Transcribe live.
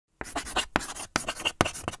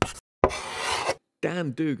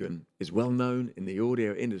Dan Dugan is well known in the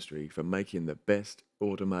audio industry for making the best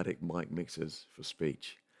automatic mic mixers for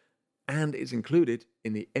speech, and is included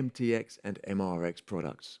in the MTX and MRX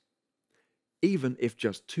products. Even if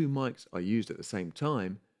just two mics are used at the same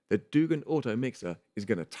time, the Dugan Automixer is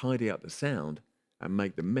going to tidy up the sound and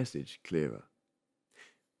make the message clearer.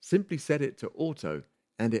 Simply set it to auto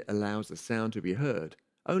and it allows the sound to be heard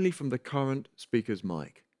only from the current speaker's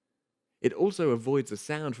mic. It also avoids the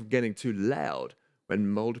sound from getting too loud when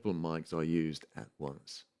multiple mics are used at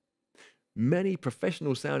once. Many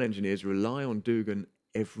professional sound engineers rely on Dugan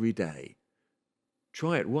every day.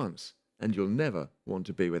 Try it once and you'll never want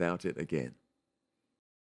to be without it again.